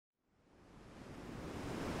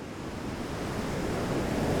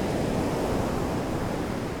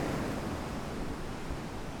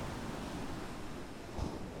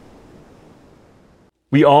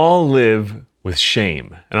We all live with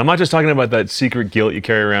shame. And I'm not just talking about that secret guilt you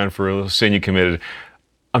carry around for a sin you committed.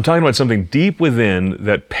 I'm talking about something deep within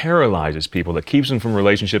that paralyzes people, that keeps them from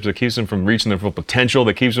relationships, that keeps them from reaching their full potential,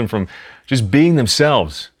 that keeps them from just being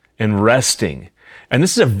themselves and resting. And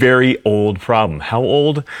this is a very old problem. How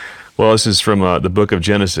old? Well, this is from the book of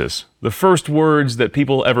Genesis. The first words that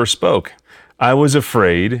people ever spoke. I was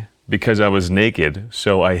afraid because I was naked,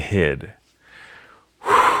 so I hid.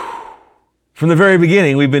 From the very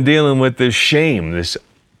beginning, we've been dealing with this shame, this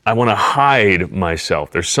I want to hide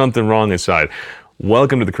myself. There's something wrong inside.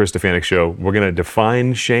 Welcome to the Chris Stefanick Show. We're going to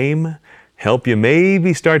define shame, help you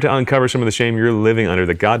maybe start to uncover some of the shame you're living under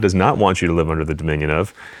that God does not want you to live under the dominion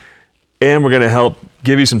of. And we're going to help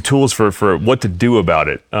give you some tools for what to do about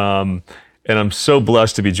it. And I'm so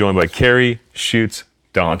blessed to be joined by Carrie,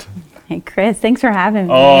 Daunt. Hey, Chris, thanks for having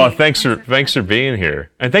me. Oh, thanks for being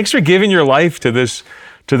here. And thanks for giving your life to this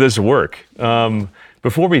work.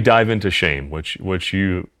 Before we dive into shame, which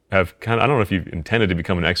you have I don't know if you've intended to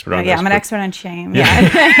become an expert on this. Yeah, I'm an expert on shame. Yeah.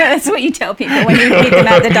 That's what you tell people when you meet them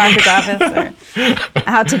at the doctor's office or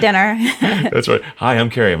out to dinner. That's right. Hi, I'm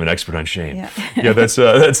Carrie. I'm an expert on shame. Yeah, there's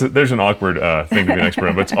an awkward thing to be an expert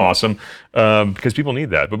on, but it's awesome because people need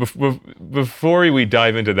that. But before we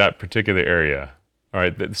dive into that particular area, all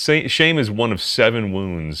right, shame is one of 7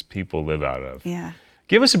 wounds people live out of. Yeah.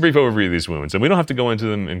 Give us a brief overview of these wounds, and we don't have to go into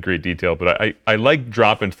them in great detail, but I like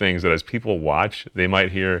dropping things that as people watch, they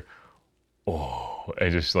might hear, oh, it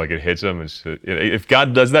just like it hits them. If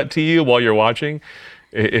God does that to you while you're watching,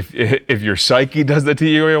 if your psyche does that to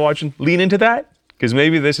you while you're watching, lean into that, because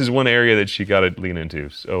maybe this is one area that you got to lean into.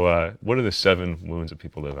 So what are the 7 wounds that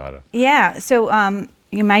people live out of? Yeah, so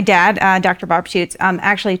my dad, Dr. Bob Schutz,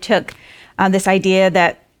 actually took this idea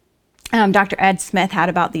that Dr. Ed Smith had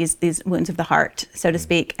about these wounds of the heart, so to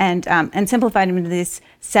speak, and simplified them into these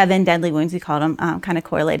 7 deadly wounds, we called them, kind of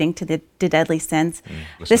correlating to the deadly sins.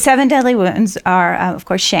 The 7 deadly wounds are, of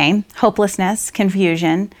course, shame, hopelessness,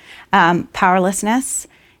 confusion, powerlessness,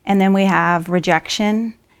 and then we have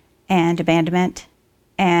rejection and abandonment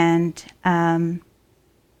and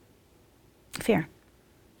fear.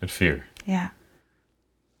 And fear. Yeah.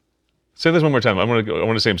 Say this one more time. I want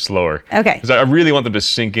to say them slower. Okay. Because I really want them to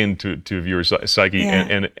sink into a viewer's psyche.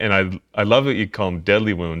 Yeah. And I love that you call them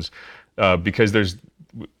deadly wounds because there's,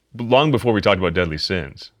 long before we talked about deadly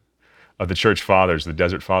sins, the church fathers, the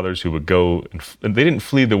desert fathers who would go, and they didn't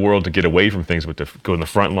flee the world to get away from things, but to go in the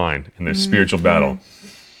front line in the spiritual battle.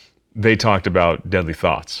 They talked about deadly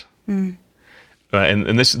thoughts. And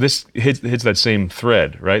this hits that same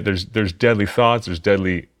thread, right? There's deadly thoughts, there's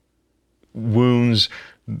deadly wounds,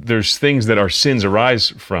 there's things that our sins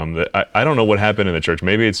arise from that I don't know what happened in the church.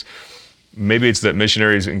 Maybe it's that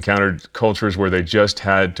missionaries encountered cultures where they just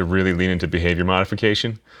had to really lean into behavior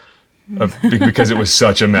modification because it was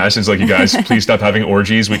such a mess. It's like, you guys, please stop having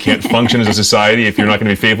orgies. We can't function as a society if you're not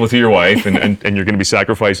going to be faithful to your wife and you're going to be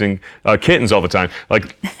sacrificing kittens all the time.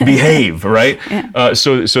 Like, behave, right? Yeah.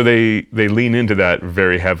 So they lean into that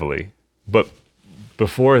very heavily. But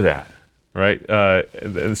before that, right?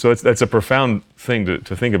 So that's a profound thing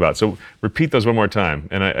to think about. So repeat those one more time.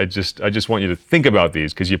 And I just want you to think about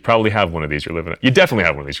these because you probably have one of these you're living out. You definitely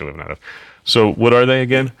have one of these you're living out of. So what are they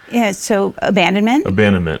again? Yeah, so abandonment.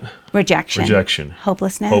 Rejection.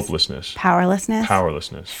 Hopelessness.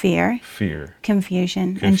 Powerlessness. Fear.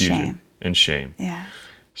 Confusion. And shame. Yeah.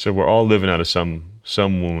 So we're all living out of some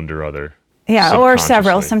wound or other. Yeah, or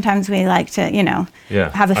several. Sometimes we like to,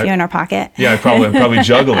 have a few in our pocket. Yeah, I'm probably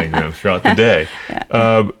juggling them throughout the day.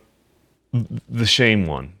 Yeah. The shame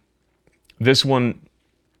one. This one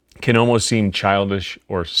can almost seem childish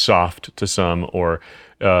or soft to some, or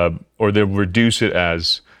they reduce it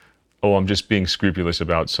as, oh, I'm just being scrupulous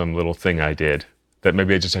about some little thing I did that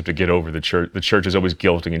maybe I just have to get over. The church is always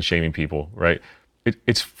guilting and shaming people, right?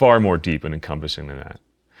 It's far more deep and encompassing than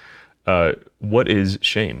that. What is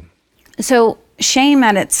shame? So shame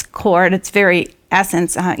at its core, at its very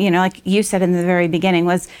essence, like you said in the very beginning,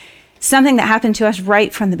 was something that happened to us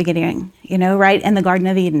right from the beginning, right in the Garden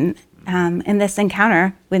of Eden, in this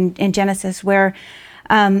encounter in Genesis where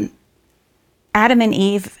Adam and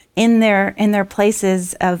Eve, in their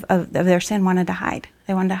places of their sin, wanted to hide.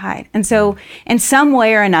 They wanted to hide. And so in some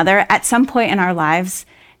way or another, at some point in our lives,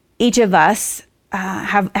 each of us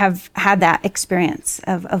have had that experience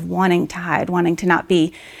of wanting to hide, wanting to not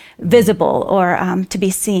be visible or to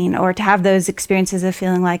be seen, or to have those experiences of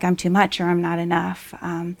feeling like I'm too much or I'm not enough.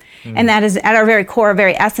 And that is at our very core,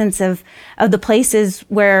 very essence of the places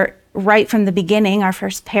where right from the beginning, our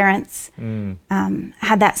first parents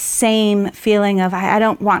had that same feeling of, I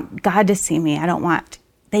don't want God to see me.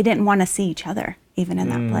 They didn't want to see each other even in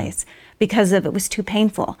that place. because of it was too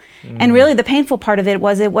painful. And really the painful part of it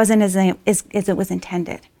wasn't as it was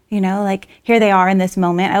intended. Like here they are in this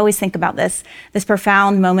moment. I always think about this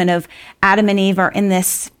profound moment of Adam and Eve are in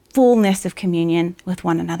this fullness of communion with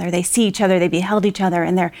one another. They see each other, they beheld each other,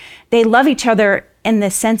 and they love each other in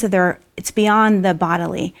the sense of it's beyond the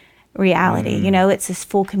bodily reality. It's this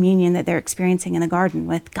full communion that they're experiencing in the garden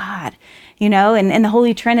with God, and the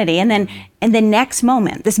Holy Trinity. And then in the next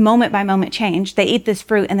moment, this moment by moment change, they eat this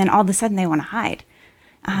fruit, and then all of a sudden they want to hide.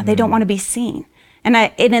 They don't want to be seen. And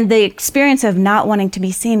the experience of not wanting to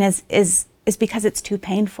be seen is because it's too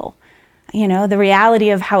painful. The reality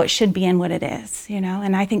of how it should be and what it is,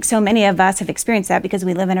 and I think so many of us have experienced that because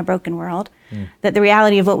we live in a broken world, that the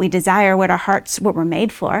reality of what we desire, what our hearts, what we're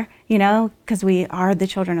made for, because we are the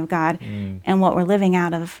children of God, and what we're living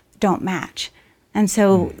out of don't match. And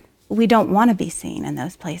so we don't want to be seen in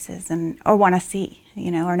those places or want to see,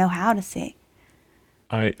 or know how to see.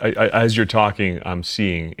 I as you're talking, I'm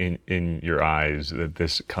seeing in your eyes that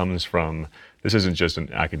this isn't just an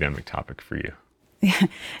academic topic for you.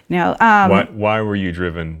 No. Why were you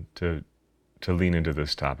driven to lean into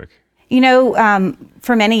this topic?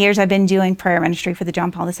 For many years I've been doing prayer ministry for the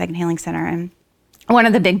John Paul II Healing Center, and one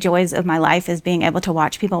of the big joys of my life is being able to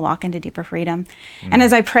watch people walk into deeper freedom. And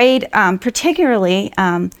as I prayed, particularly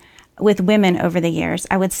with women over the years,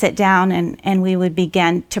 I would sit down and we would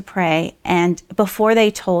begin to pray. And before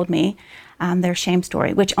they told me their shame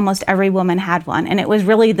story, which almost every woman had one, and it was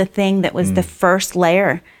really the thing that was the first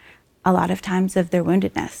layer a lot of times of their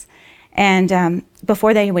woundedness. And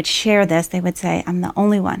before they would share this, they would say, I'm the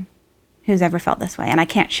only one who's ever felt this way, and I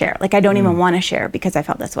can't share. Like, I don't even want to share because I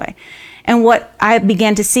felt this way. And what I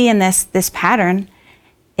began to see in this pattern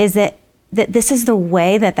is that this is the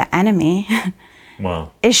way that the enemy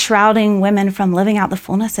Wow. is shrouding women from living out the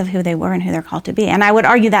fullness of who they were and who they're called to be. And I would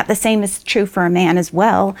argue that the same is true for a man as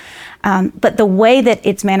well. But the way that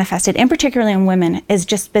it's manifested, and particularly in women, has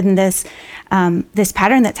just been this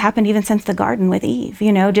pattern that's happened even since the garden with Eve,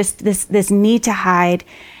 just this need to hide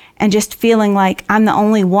and just feeling like I'm the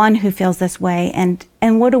only one who feels this way. And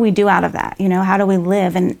what do we do out of that? How do we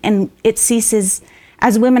live? And it ceases,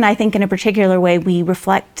 as women, I think in a particular way, we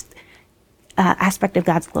reflect aspect of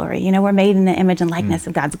God's glory. We're made in the image and likeness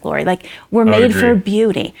of God's glory. Like, we're made for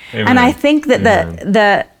beauty. Amen. And I think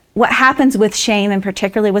that what happens with shame, and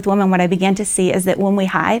particularly with women, what I began to see is that when we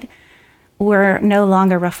hide, we're no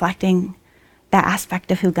longer reflecting that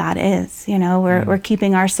aspect of who God is. We're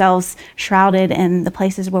keeping ourselves shrouded in the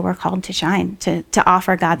places where we're called to shine, to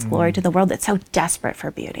offer God's glory to the world that's so desperate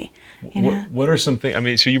for beauty. What are some things? I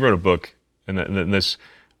mean, so you wrote a book, and this,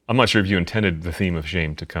 I'm not sure if you intended the theme of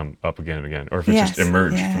shame to come up again and again, or if it just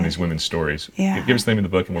emerged from these women's stories. Yeah. Give us the name of the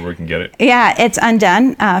book and where we can get it. Yeah, it's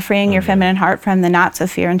Undone, Freeing Your Feminine Heart from the Knots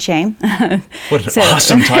of Fear and Shame. What an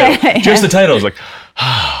awesome title. Just the title is like,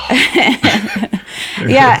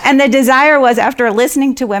 yeah, and the desire was, after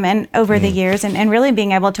listening to women over the years and really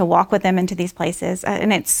being able to walk with them into these places,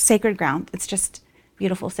 and it's sacred ground. It's just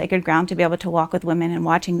beautiful sacred ground to be able to walk with women and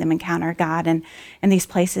watching them encounter God and these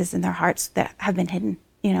places in their hearts that have been hidden,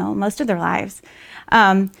 most of their lives.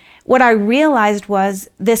 What I realized was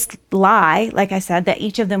this lie, like I said, that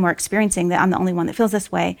each of them were experiencing, that I'm the only one that feels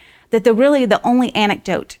this way, that the only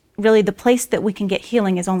antidote, really the place that we can get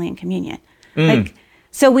healing is only in communion.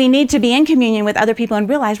 So we need to be in communion with other people and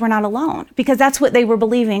realize we're not alone, because that's what they were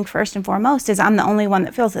believing first and foremost, is I'm the only one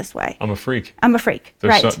that feels this way. I'm a freak.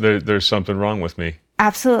 Right. There's something wrong with me.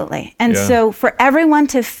 Absolutely. And so for everyone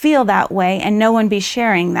to feel that way and no one be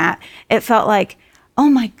sharing that, it felt like, oh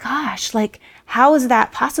my gosh, like, how is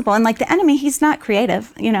that possible? And like, the enemy, he's not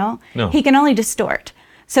creative, No. He can only distort.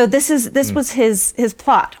 So this was his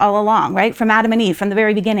plot all along, right? From Adam and Eve, from the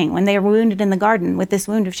very beginning, when they were wounded in the garden with this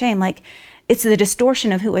wound of shame, like, it's the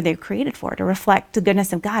distortion of who they're created for, to reflect the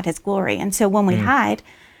goodness of God, his glory. And so when we hide,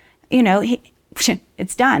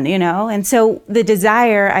 it's done, And so the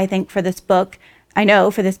desire, I think, for this book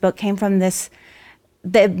came from this,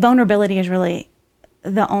 that vulnerability is really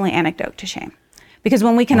the only antidote to shame. Because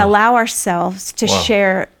when we can allow ourselves to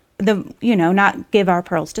share not give our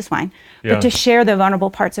pearls to swine, but to share the vulnerable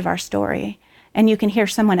parts of our story, and you can hear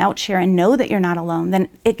someone else share and know that you're not alone, then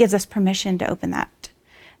it gives us permission to open that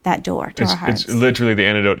door to our hearts. It's literally, the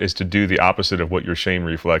antidote is to do the opposite of what your shame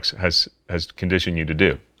reflex has conditioned you to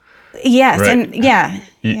do. Yes, right? and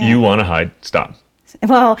you want to hide, stop.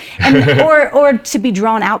 Well, or to be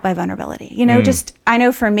drawn out by vulnerability. Just, I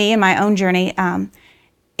know for me in my own journey,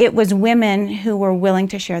 it was women who were willing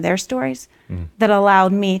to share their stories that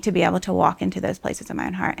allowed me to be able to walk into those places in my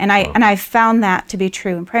own heart. And I found that to be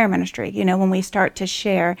true in prayer ministry. When we start to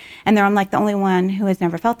share, and I'm like the only one who has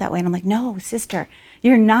never felt that way. And I'm like, no, sister,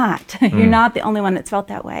 You're not. You're not the only one that's felt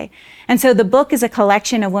that way. And so the book is a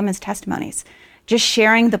collection of women's testimonies, just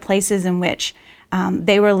sharing the places in which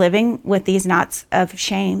they were living with these knots of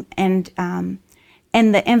shame. And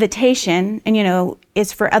the invitation, and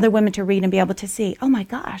is for other women to read and be able to see, oh my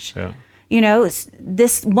gosh,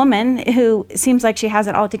 this woman who seems like she has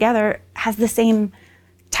it all together has the same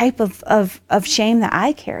type of shame that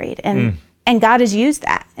I carried. And God has used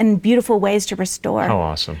that in beautiful ways to restore. How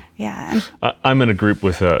awesome. Yeah. I'm in a group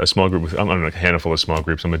with a small group. I'm in a handful of small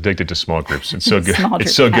groups. I'm addicted to small groups. It's so good.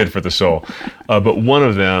 It's so good for the soul. But one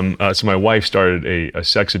of them, so my wife started a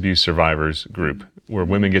sex abuse survivors group where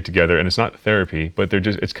women get together, and it's not therapy, but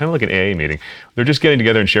it's kind of like an AA meeting. They're just getting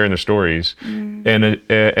together and sharing their stories. And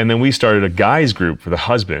then we started a guys group for the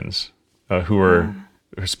husbands who are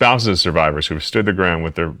spouses of survivors who have stood their ground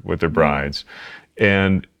with their brides.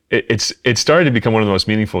 And it started to become one of the most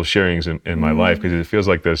meaningful sharings in my life, because it feels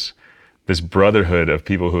like this brotherhood of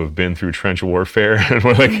people who have been through trench warfare, and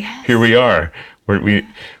we're like, here we are.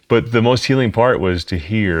 But the most healing part was to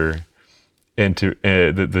hear and to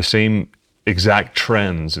the same exact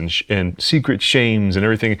trends and secret shames and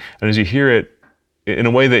everything. And as you hear it in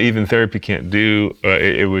a way that even therapy can't do,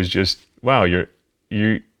 it was just, wow,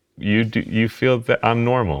 you feel that I'm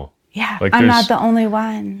normal. Yeah, like I'm not the only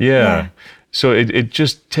one. Yeah. So it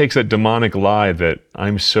just takes that demonic lie that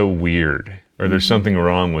I'm so weird, or there's something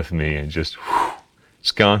wrong with me, and just,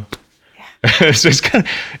 it's gone. Yeah. So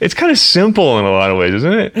it's kind of simple in a lot of ways,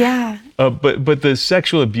 isn't it? Yeah. But the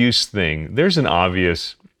sexual abuse thing, there's an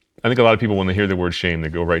obvious, I think a lot of people, when they hear the word shame, they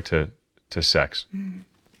go right to sex,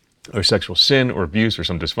 or sexual sin, or abuse, or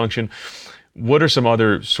some dysfunction. What are some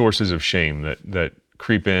other sources of shame that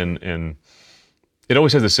creep in? And it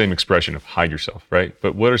always has the same expression of hide yourself, right?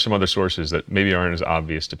 But what are some other sources that maybe aren't as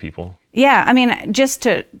obvious to people? Yeah, I mean, just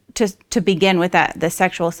to begin with that, the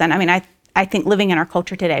sexual sin, I mean, I think living in our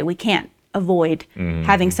culture today, we can't avoid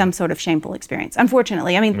having some sort of shameful experience.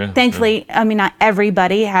 Unfortunately, I mean, thankfully, I mean, not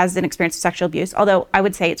everybody has an experience of sexual abuse, although I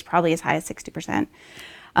would say it's probably as high as 60%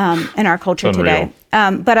 in our culture today.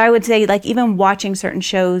 But I would say, like, even watching certain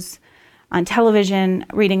shows on television,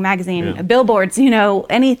 reading magazine, billboards,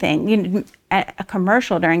 anything, a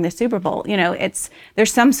commercial during the Super Bowl,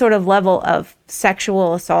 there's some sort of level of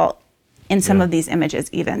sexual assault in some of these images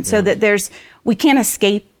even. So that we can't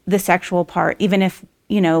escape the sexual part, even if,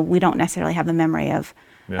 we don't necessarily have the memory of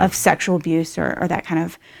sexual abuse or that kind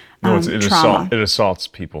of trauma. It assaults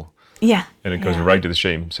people. Yeah. And it goes right to the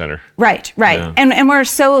shame center. Right. Yeah. And we're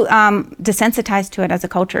so desensitized to it as a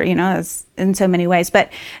culture, as in so many ways.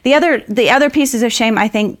 But the other pieces of shame, I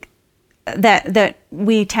think, that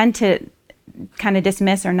we tend to kind of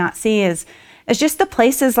dismiss or not see is just the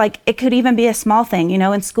places, like it could even be a small thing,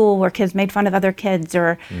 in school where kids made fun of other kids,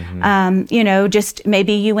 or just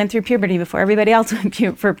maybe you went through puberty before everybody else went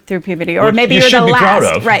through puberty, or maybe you're the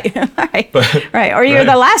last, right, or you're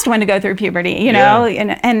the last one to go through puberty,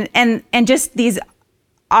 and just these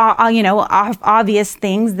obvious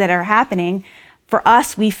things that are happening. For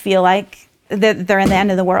us, we feel like that they're in the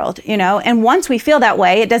end of the world, and once we feel that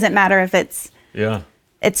way, it doesn't matter if it's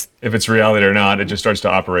reality or not. It just starts to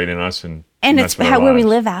operate in us, and it's where we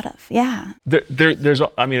live out of. Yeah. There's.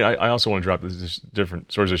 I mean, I also want to drop this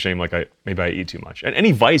different sources of shame. Like maybe I eat too much, and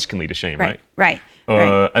any vice can lead to shame, right? Right.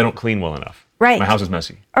 I don't clean well enough. Right. My house is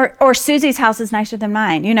messy. Or Susie's house is nicer than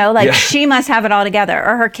mine. She must have it all together.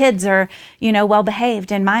 Or her kids are, well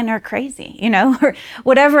behaved, and mine are crazy. Or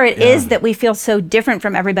whatever it is that we feel so different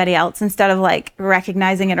from everybody else, instead of like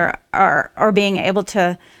recognizing it or being able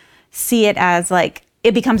to see it as like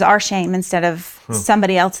it becomes our shame instead of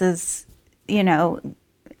somebody else's.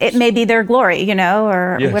 It may be their glory,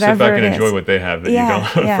 or whatever. Sit back and enjoy what they have that you don't,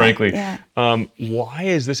 frankly. Yeah. Why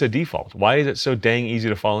is this a default? Why is it so dang easy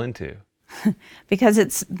to fall into? Because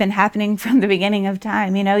it's been happening from the beginning of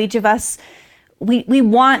time. Each of us, we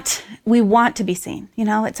want to be seen.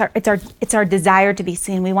 It's our desire to be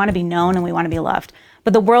seen. We want to be known and we want to be loved.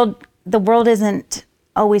 But the world doesn't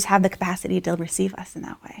always have the capacity to receive us in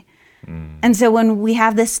that way. And so when we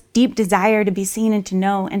have this deep desire to be seen and to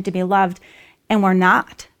know and to be loved, and we're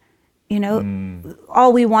not,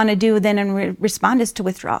 all we want to do then and respond is to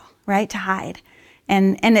withdraw, right? To hide.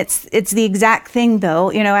 And it's the exact thing though.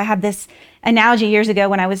 I had this analogy years ago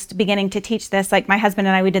when I was beginning to teach this, like my husband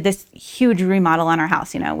and I, we did this huge remodel on our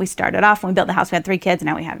house. We started off when we built the house, we had 3 kids, and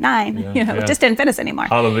now we have 9, it just didn't fit us anymore.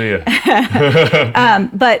 Hallelujah.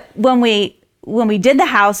 But when we did the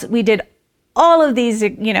house, we did all of these,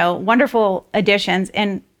 wonderful additions,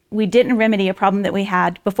 and we didn't remedy a problem that we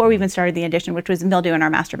had before we even started the addition, which was mildew in our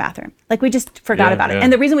master bathroom. Like we just forgot about it.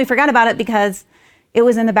 And the reason we forgot about it because it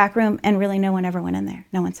was in the back room and really no one ever went in there.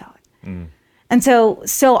 No one saw it. And so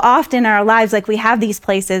often in our lives, like we have these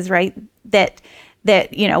places, right, that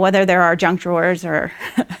whether they're our junk drawers or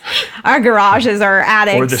our garages or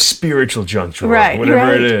attics, or the spiritual junk drawer, right,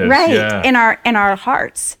 whatever it is, right, yeah. in our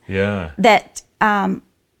hearts, yeah, that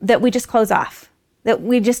we just close off, that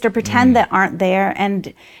we just pretend that aren't there,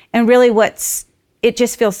 and really it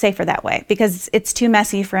just feels safer that way because it's too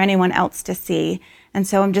messy for anyone else to see, and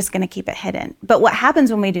so I'm just going to keep it hidden. But what happens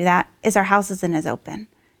when we do that is our house isn't as open.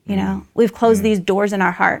 We've closed these doors in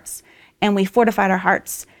our hearts, and we fortified our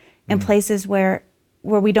hearts in places where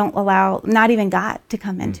we don't allow not even God to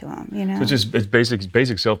come into them. So it's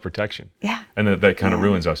basic self-protection. Yeah, and that kind of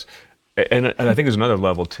ruins us. And I think there's another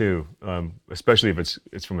level too, especially if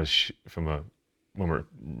it's from when we're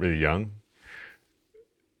really young,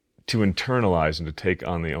 to internalize and to take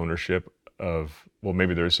on the ownership of, well,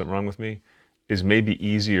 maybe there is something wrong with me, is maybe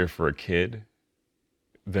easier for a kid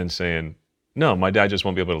than saying, no, my dad just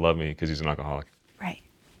won't be able to love me because he's an alcoholic. Right.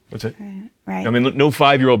 That's it. Right. I mean, no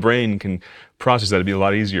 5-year-old brain can process that. It'd be a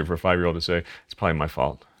lot easier for a 5-year-old to say, it's probably my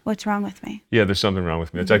fault. What's wrong with me? Yeah, there's something wrong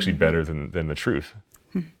with me. It's actually better than the truth.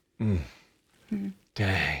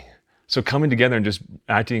 Dang. So coming together and just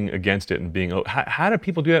acting against it and being, how do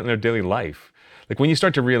people do that in their daily life? Like when you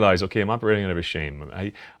start to realize, okay, I'm operating out of a shame.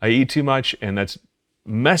 I eat too much and that's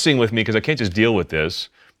messing with me because I can't just deal with this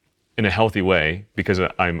in a healthy way because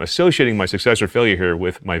I'm associating my success or failure here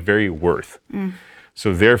with my very worth.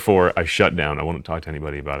 So therefore I shut down. I won't talk to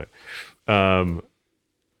anybody about it.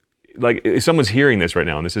 Like if someone's hearing this right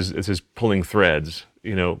now and this is pulling threads,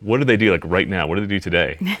 what do they do like right now? What do they do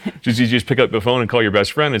today? You just pick up the phone and call your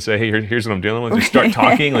best friend and say, hey, here's what I'm dealing with. Just start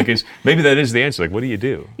talking. Like maybe that is the answer. Like, what do you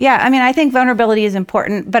do? Yeah, I mean, I think vulnerability is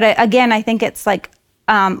important, but again, I think it's like,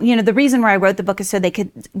 the reason why I wrote the book is so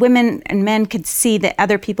women and men could see that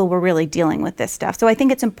other people were really dealing with this stuff. So I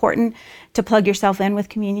think it's important to plug yourself in with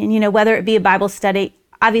communion, whether it be a Bible study.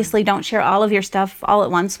 Obviously, don't share all of your stuff all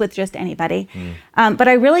at once with just anybody. But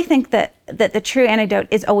I really think that the true antidote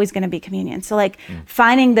is always going to be communion. So like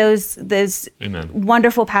finding those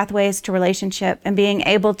wonderful pathways to relationship and being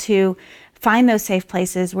able to find those safe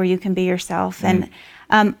places where you can be yourself. And,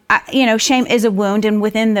 shame is a wound. And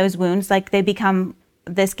within those wounds, like they become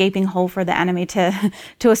this gaping hole for the enemy to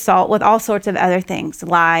assault with all sorts of other things,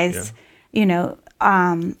 lies,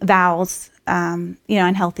 vows,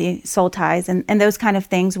 unhealthy soul ties and those kind of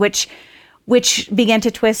things, which begin to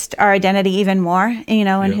twist our identity even more,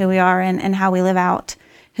 and who we are and how we live out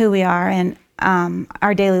who we are and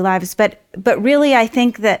our daily lives. But really, I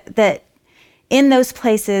think that in those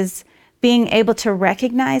places, being able to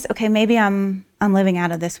recognize, okay, maybe I'm living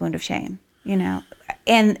out of this wound of shame,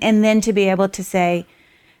 and then to be able to say,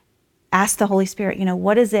 ask the Holy Spirit,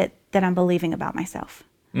 what is it that I'm believing about myself?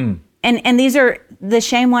 And these are the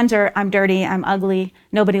shame ones are, I'm dirty, I'm ugly,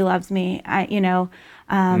 nobody loves me,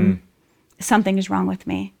 something is wrong with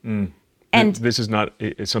me. And this is not,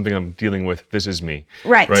 it's something I'm dealing with, this is me.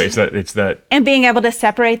 Right. Right, it's that. And being able to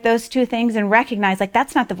separate those two things and recognize, like,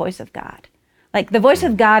 that's not the voice of God. Like, the voice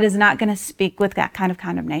of God is not going to speak with that kind of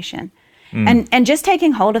condemnation. And just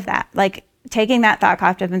taking hold of that, like, taking that thought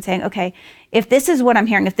captive and saying, okay, if this is what I'm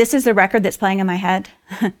hearing, if this is the record that's playing in my head,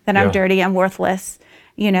 that I'm dirty, I'm worthless,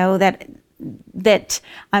 that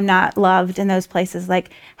I'm not loved in those places, like,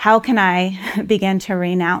 how can I begin to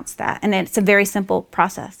renounce that? And it's a very simple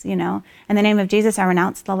process, In the name of Jesus, I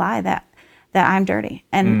renounce the lie that I'm dirty.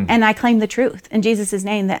 And I claim the truth in Jesus'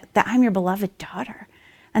 name that I'm your beloved daughter.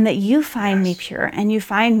 And that you find me pure and you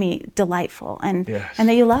find me delightful and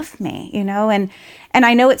that you love me, And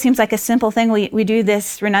I know it seems like a simple thing. We do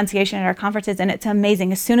this renunciation at our conferences and it's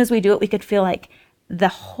amazing. As soon as we do it, we could feel like the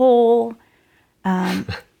whole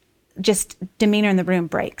just demeanor in the room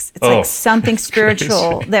breaks. It's like something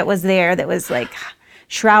spiritual crazy. that was there that was like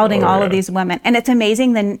shrouding all of these women. And it's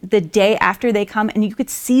amazing then the day after they come and you could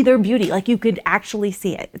see their beauty, like you could actually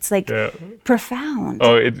see it. It's like profound.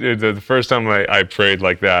 The first time I prayed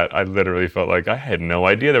like that, I literally felt like I had no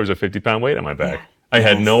idea there was a 50-pound weight on my back. I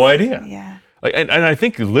had no idea. Yeah. Like, and I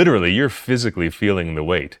think literally you're physically feeling the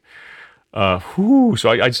weight. So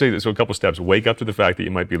I'd say that, so a couple steps. Wake up to the fact that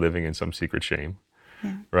you might be living in some secret shame,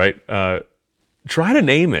 right? Try to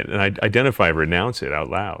name it and identify, renounce it out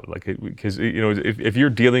loud. Like, because if you're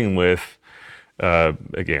dealing with,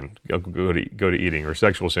 again, go to eating or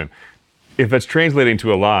sexual sin, if that's translating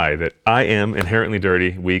to a lie that I am inherently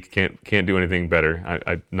dirty, weak, can't do anything better,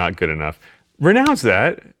 I'm not good enough, renounce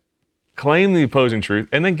that, claim the opposing truth,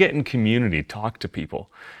 and then get in community, talk to people.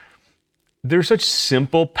 There's such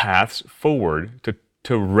simple paths forward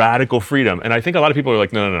to radical freedom, and I think a lot of people are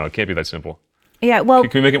like, no, it can't be that simple. Yeah, well,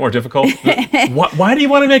 can we make it more difficult? Why do you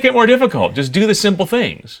want to make it more difficult? Just do the simple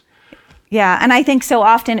things. Yeah, and I think so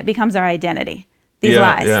often it becomes our identity, these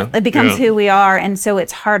lies. It becomes who we are, and so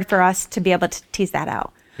it's hard for us to be able to tease that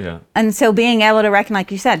out. Yeah. And so being able to reckon,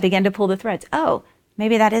 like you said, begin to pull the threads. Oh,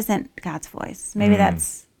 maybe that isn't God's voice. Maybe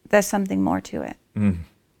there's something more to it.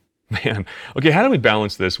 Man. Okay, how do we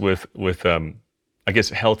balance this with I guess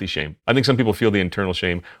healthy shame? I think some people feel the internal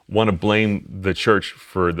shame, want to blame the church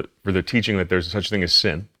for their teaching that there's such a thing as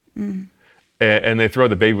sin. And they throw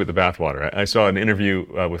the baby with the bathwater. I saw an interview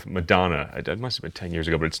with Madonna. It must have been 10 years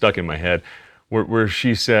ago, but it stuck in my head, where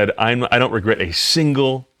she said, I don't regret a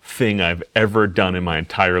single thing I've ever done in my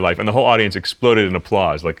entire life. And the whole audience exploded in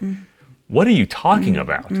applause. Like, what are you talking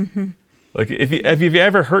about? Like, if you've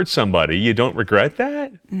ever hurt somebody, you don't regret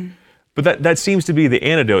that? But that seems to be the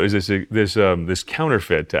antidote, is this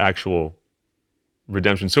counterfeit to actual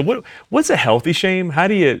redemption. So what's a healthy shame? How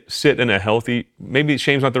do you sit in a healthy, maybe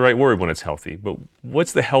shame's not the right word when it's healthy, but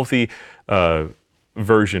what's the healthy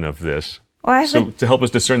version of this? Well, to help us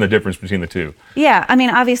discern the difference between the two. Yeah, I mean,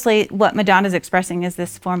 obviously what Madonna's expressing is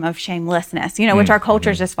this form of shamelessness, which our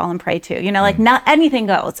culture's just fallen prey to. Like, not anything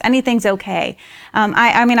goes, anything's okay.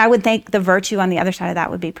 I mean, I would think the virtue on the other side of that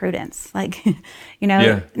would be prudence. Like,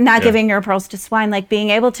 not giving your pearls to swine, like being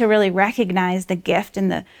able to really recognize the gift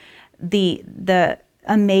and the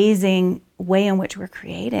amazing way in which we're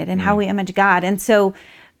created and how we image God. And so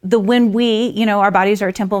when we, our bodies are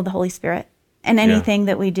a temple of the Holy Spirit. And anything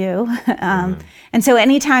that we do. And so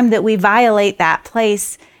anytime that we violate that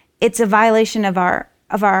place, it's a violation of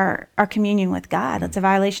our communion with God. It's a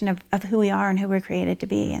violation of who we are and who we're created to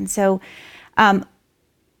be. And so that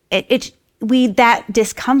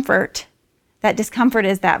discomfort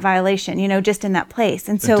is that violation, just in that place.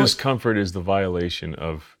 And so discomfort is the violation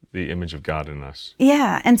of the image of God in us.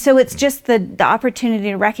 Yeah. And so it's just the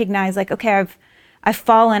opportunity to recognize, like, okay, I've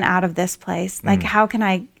fallen out of this place. Like, how can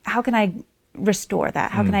I restore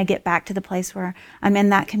that? How can I get back to the place where I'm in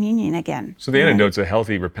that communion again? So the antidote's a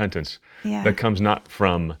healthy repentance that comes not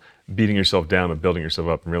from beating yourself down, but building yourself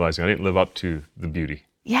up and realizing I didn't live up to the beauty.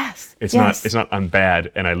 Yes. It's not I'm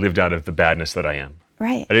bad and I lived out of the badness that I am.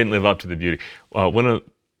 Right. I didn't live up to the beauty. One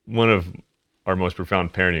of our most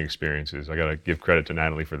profound parenting experiences, I got to give credit to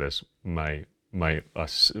Natalie for this. One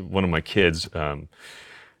of my kids,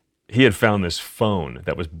 he had found this phone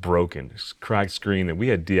that was broken, this cracked screen that we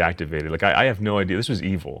had deactivated. Like, I have no idea. This was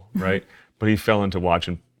evil, right? But he fell into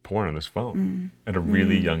watching porn on this phone at a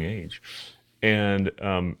really young age. And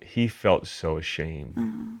he felt so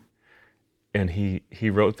ashamed. And he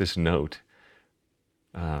wrote this note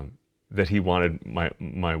that he wanted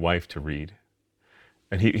my wife to read.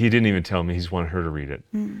 And he didn't even tell me, he just wanted her to read it.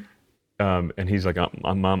 And he's like,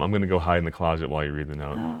 Mom, I'm going to go hide in the closet while you read the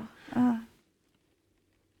note.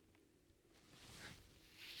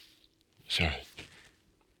 Sorry.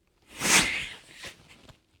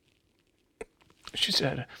 She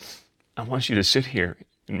said, I want you to sit here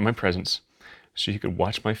in my presence so you could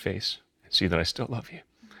watch my face and see that I still love you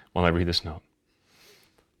while I read this note.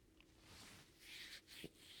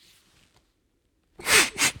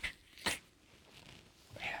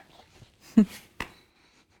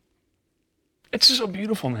 It's so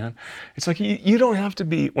beautiful, man. It's like you don't have to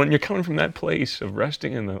be, when you're coming from that place of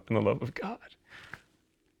resting in the love of God,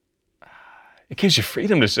 it gives you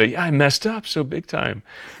freedom to say, yeah, I messed up so big time.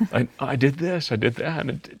 I did this, I did that,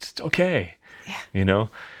 and it's okay. So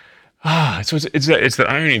it's the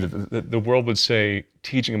irony that the world would say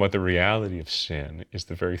teaching about the reality of sin is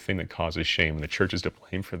the very thing that causes shame, and the church is to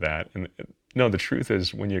blame for that. And no, the truth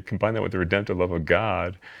is, when you combine that with the redemptive love of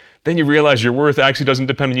God, then you realize your worth actually doesn't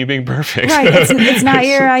depend on you being perfect. Right, it's not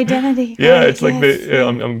your identity. Yeah, right, it's like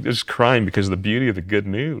I'm just crying because of the beauty of the good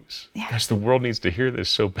news. Yeah. Gosh, the world needs to hear this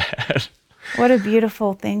so bad. What a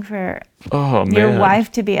beautiful thing for your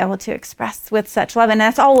wife to be able to express with such love. And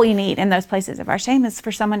that's all we need in those places of our shame, is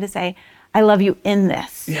for someone to say, I love you in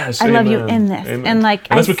this. Yes, I love you in this. Amen. And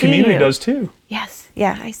that's what community does too. Yes,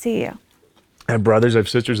 yeah, I see you. I have brothers, I have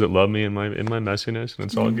sisters that love me in my messiness, and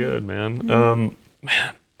it's all good, man.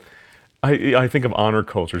 I think of honor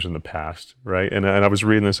cultures in the past, right? And I was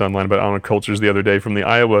reading this online about honor cultures the other day from the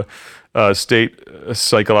Iowa State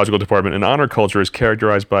Psychological Department. And honor culture is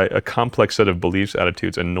characterized by a complex set of beliefs,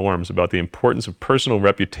 attitudes, and norms about the importance of personal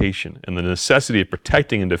reputation and the necessity of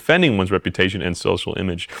protecting and defending one's reputation and social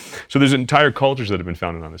image. So there's entire cultures that have been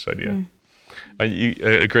founded on this idea.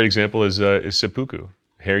 A great example is seppuku,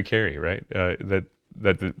 Carrie, right?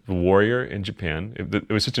 That the warrior in Japan, it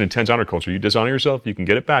was such an intense honor culture. You dishonor yourself, you can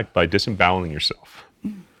get it back by disemboweling yourself.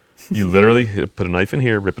 You literally put a knife in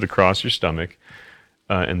here, rip it across your stomach,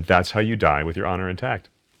 and that's how you die with your honor intact.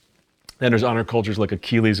 Then there's honor cultures like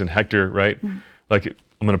Achilles and Hector, right? Like,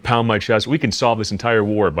 I'm going to pound my chest. We can solve this entire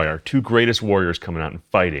war by our two greatest warriors coming out and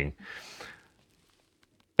fighting.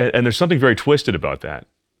 And there's something very twisted about that.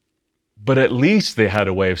 But at least they had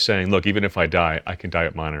a way of saying, look, even if I die, I can die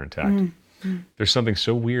at honor intact. There's something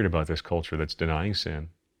so weird about this culture that's denying sin,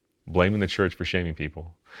 blaming the church for shaming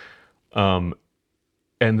people. And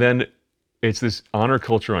then it's this honor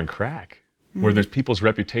culture on crack, where there's people's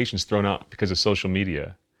reputations thrown out because of social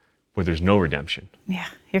media, where there's no redemption. Yeah,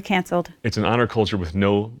 you're canceled. It's an honor culture with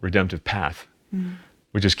no redemptive path.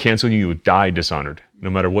 We just cancel you, you die dishonored. No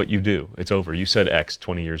matter what you do, it's over. You said X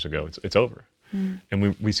 20 years ago, it's over.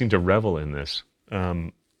 And we seem to revel in this.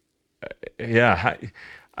 Yeah,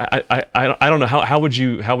 I don't know, how would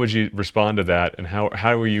you respond to that, and how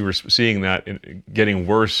are you seeing that getting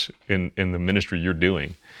worse in the ministry you're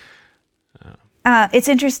doing? It's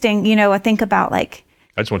interesting, I think about like,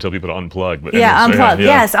 I just want to tell people to unplug. But yeah, anyway, unplug. yeah.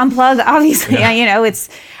 Yes, unplug. Obviously, it's.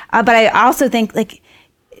 But I also think like,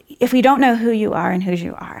 if we don't know who you are and whose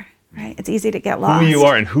you are, right? It's easy to get lost. Who you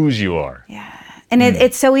are and whose you are. Yeah, and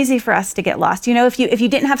it's so easy for us to get lost. If you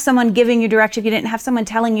didn't have someone giving you direction, if you didn't have someone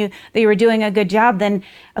telling you that you were doing a good job, then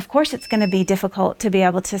of course it's going to be difficult to be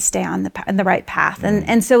able to stay on the right path.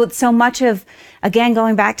 And so much of, again,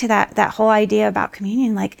 going back to that whole idea about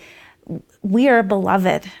communion, like, we are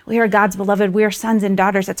beloved. We are God's beloved. We are sons and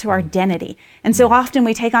daughters. That's our identity. And so often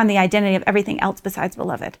we take on the identity of everything else besides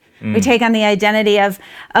beloved. We take on the identity of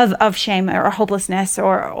shame or hopelessness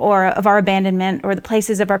or of our abandonment, or the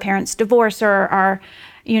places of our parents' divorce, or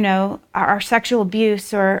our sexual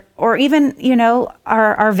abuse, or even,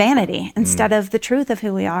 our vanity, instead of the truth of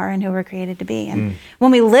who we are and who we're created to be. And when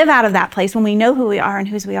we live out of that place, when we know who we are and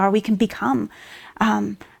whose we are, we can become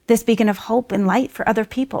this beacon of hope and light for other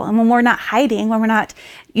people. And when we're not hiding, when we're not,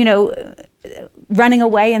 running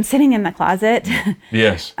away and sitting in the closet,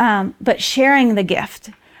 yes, but sharing the gift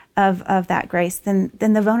of that grace, then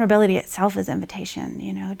the vulnerability itself is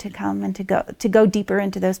invitation, to come and to go deeper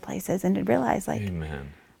into those places and to realize, like,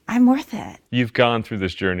 Amen. I'm worth it. You've gone through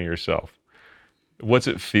this journey yourself. What's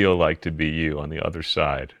it feel like to be you on the other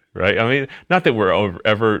side? Right? I mean, not that we're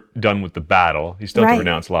ever done with the battle. You still have to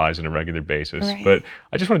renounce lies on a regular basis. Right. But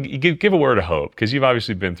I just want to give a word of hope, because you've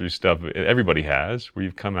obviously been through stuff, everybody has, where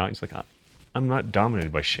you've come out and it's like, I'm not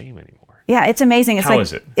dominated by shame anymore. Yeah, it's amazing. How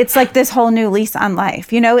is it? It's like this whole new lease on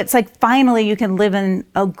life. It's like finally you can live in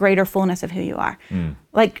a greater fullness of who you are.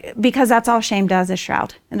 Like, because that's all shame does, is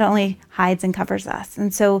shroud. It only hides and covers us.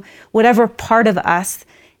 And so whatever part of us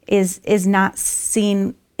is not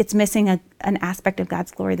seen, it's missing an aspect of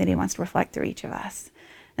God's glory that he wants to reflect through each of us.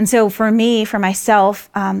 And so for myself,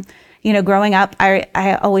 growing up,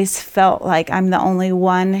 I always felt like I'm the only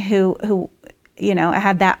one who I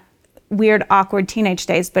had that weird, awkward teenage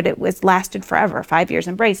days, but it lasted forever, 5 years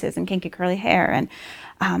in braces and kinky curly hair. And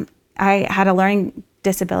I had a learning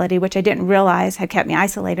disability, which I didn't realize had kept me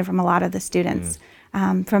isolated from a lot of the students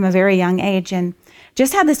from a very young age, and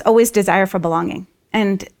just had this always desire for belonging,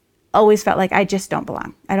 and always felt like I just don't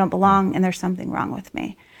belong. I don't belong, and there's something wrong with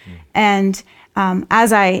me. And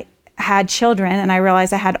as I had children, and I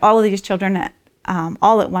realized I had all of these children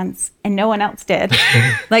all at once, and no one else did.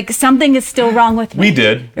 Like, something is still wrong with me. We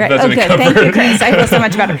did. Right? Oh, good. Thank you, Chris. I feel so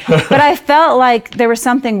much better. But I felt like there was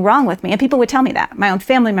something wrong with me, and people would tell me that. My own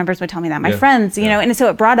family members would tell me that. My friends, and so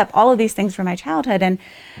it brought up all of these things from my childhood. And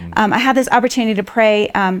I had this opportunity to pray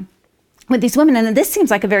with these women, and this seems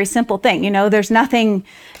like a very simple thing. There's nothing,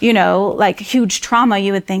 like huge trauma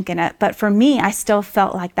you would think in it. But for me, I still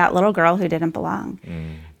felt like that little girl who didn't belong.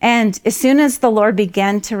 And as soon as the Lord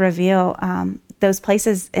began to reveal those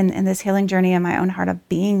places in this healing journey in my own heart of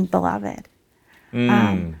being beloved,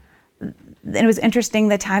 it was interesting,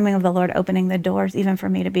 the timing of the Lord opening the doors even for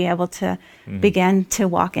me to be able to begin to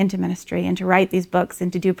walk into ministry and to write these books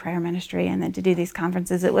and to do prayer ministry and then to do these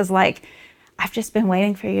conferences. It was like, I've just been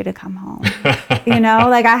waiting for you to come home.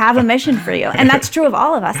 Like, I have a mission for you. And that's true of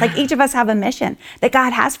all of us. Like, each of us have a mission that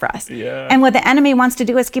God has for us. Yeah. And what the enemy wants to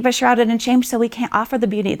do is keep us shrouded in shame, so we can't offer the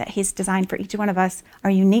beauty that he's designed for each one of us,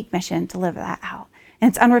 our unique mission to live that out. And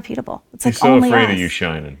it's unrepeatable. It's like, he's so only afraid us. of you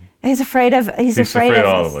shining. He's afraid of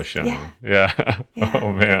all of us shining. Yeah.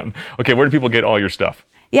 Oh, man. Okay, where do people get all your stuff?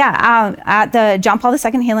 Yeah, at the John Paul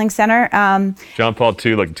II Healing Center. John Paul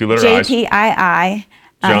II, like two-letter I's. JPII.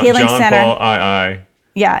 Healing John Center. Paul II.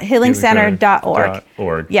 Yeah, healingcenter.org.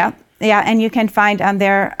 .org. Yeah, and you can find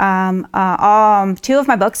there all 2 of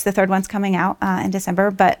my books. The 3rd one's coming out in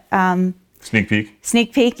December, but Sneak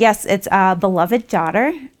peek. Yes, it's Beloved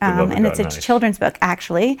Daughter, and it's a children's book,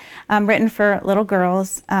 actually, written for little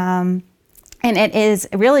girls. And it is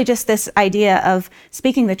really just this idea of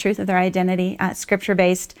speaking the truth of their identity,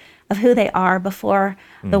 scripture-based, of who they are before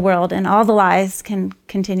the world, and all the lies can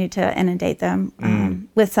continue to inundate them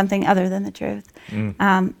with something other than the truth.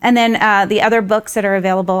 And then the other books that are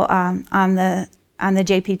available on the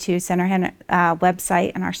JP2 Center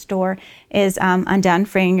website and our store is Undone,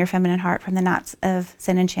 Freeing Your Feminine Heart from the Knots of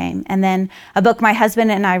Sin and Shame. And then a book my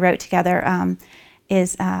husband and I wrote together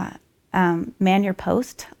is Man Your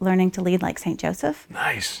Post, Learning to Lead Like St. Joseph.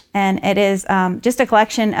 Nice. And it is just a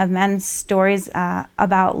collection of men's stories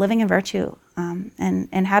about living in virtue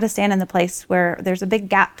and how to stand in the place where there's a big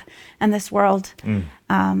gap in this world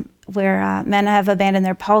where men have abandoned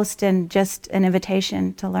their post, and just an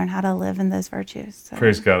invitation to learn how to live in those virtues. So,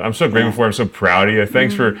 praise God. I'm so grateful for it. I'm so proud of you.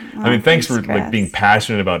 Thanks for, thanks for like being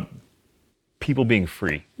passionate about people being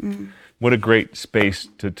free. What a great space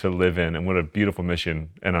to live in, and what a beautiful mission.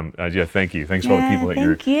 And thank you. Thanks for all the people that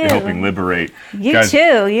you're helping liberate. You guys,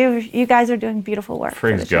 too. You guys are doing beautiful work.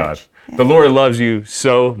 Praise God. Yeah. The Lord loves you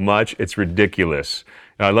so much, it's ridiculous.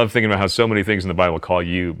 I love thinking about how so many things in the Bible call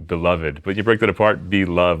you beloved, but you break that apart,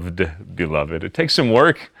 beloved. It takes some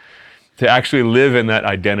work to actually live in that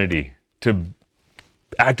identity, to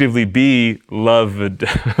actively be loved.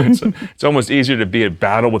 It's almost easier to be at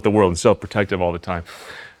battle with the world and self-protective all the time.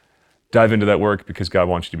 Dive into that work, because God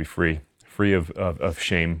wants you to be free of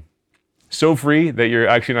shame. So free that you're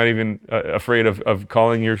actually not even afraid of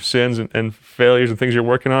calling your sins and failures and things you're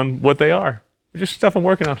working on what they are. Just stuff I'm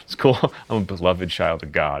working on. It's cool. I'm a beloved child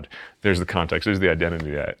of God. There's the context. There's the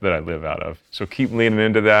identity that I live out of. So keep leaning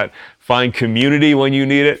into that. Find community when you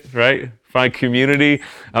need it, right? Find community.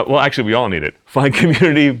 Actually, we all need it. Find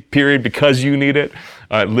community, period, because you need it.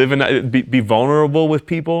 Live in that. Be vulnerable with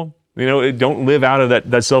people. Don't live out of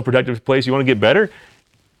that self-protective place. You want to get better?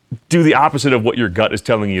 Do the opposite of what your gut is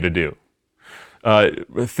telling you to do.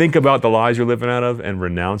 Think about the lies you're living out of and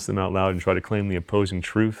renounce them out loud and try to claim the opposing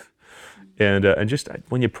truth. And just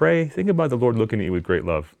when you pray, think about the Lord looking at you with great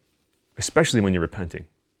love, especially when you're repenting.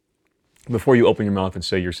 Before you open your mouth and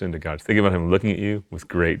say your sin to God, think about Him looking at you with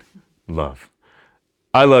great love.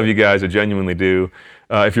 I love you guys. I genuinely do.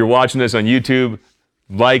 If you're watching this on YouTube,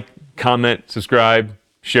 like, comment, subscribe,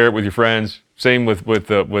 share it with your friends. Same with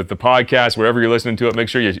the podcast, wherever you're listening to it. Make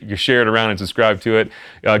sure you share it around and subscribe to it.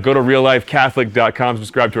 Go to reallifecatholic.com,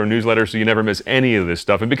 subscribe to our newsletter so you never miss any of this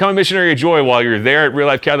stuff. And become a missionary of joy while you're there at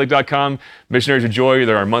reallifecatholic.com. Missionaries of joy,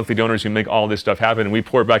 they're our monthly donors who make all this stuff happen, and we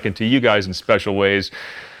pour it back into you guys in special ways.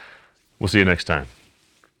 We'll see you next time.